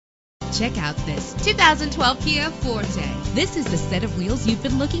Check out this 2012 Kia Forte. This is the set of wheels you've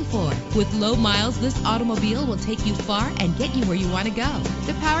been looking for. With low miles, this automobile will take you far and get you where you want to go.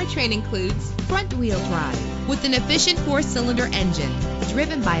 The powertrain includes front-wheel drive with an efficient 4-cylinder engine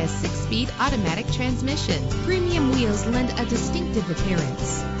driven by a 6-speed automatic transmission. Premium wheels lend a distinctive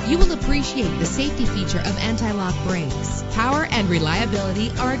appearance. You will appreciate the safety feature of anti-lock brakes. Power and reliability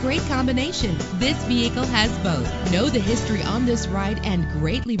are a great combination. This vehicle has both. Know the history on this ride and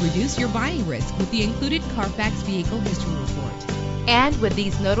greatly reduce your buying risk with the included Carfax Vehicle History Report. And with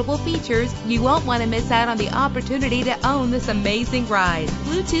these notable features, you won't want to miss out on the opportunity to own this amazing ride.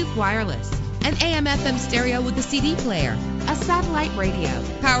 Bluetooth wireless, an AM/FM stereo with a CD player, a satellite radio,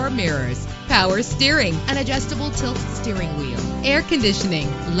 power mirrors, power steering, an adjustable tilt steering wheel, air conditioning.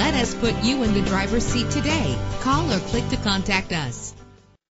 Let us put you in the driver's seat today. Call or click to contact us.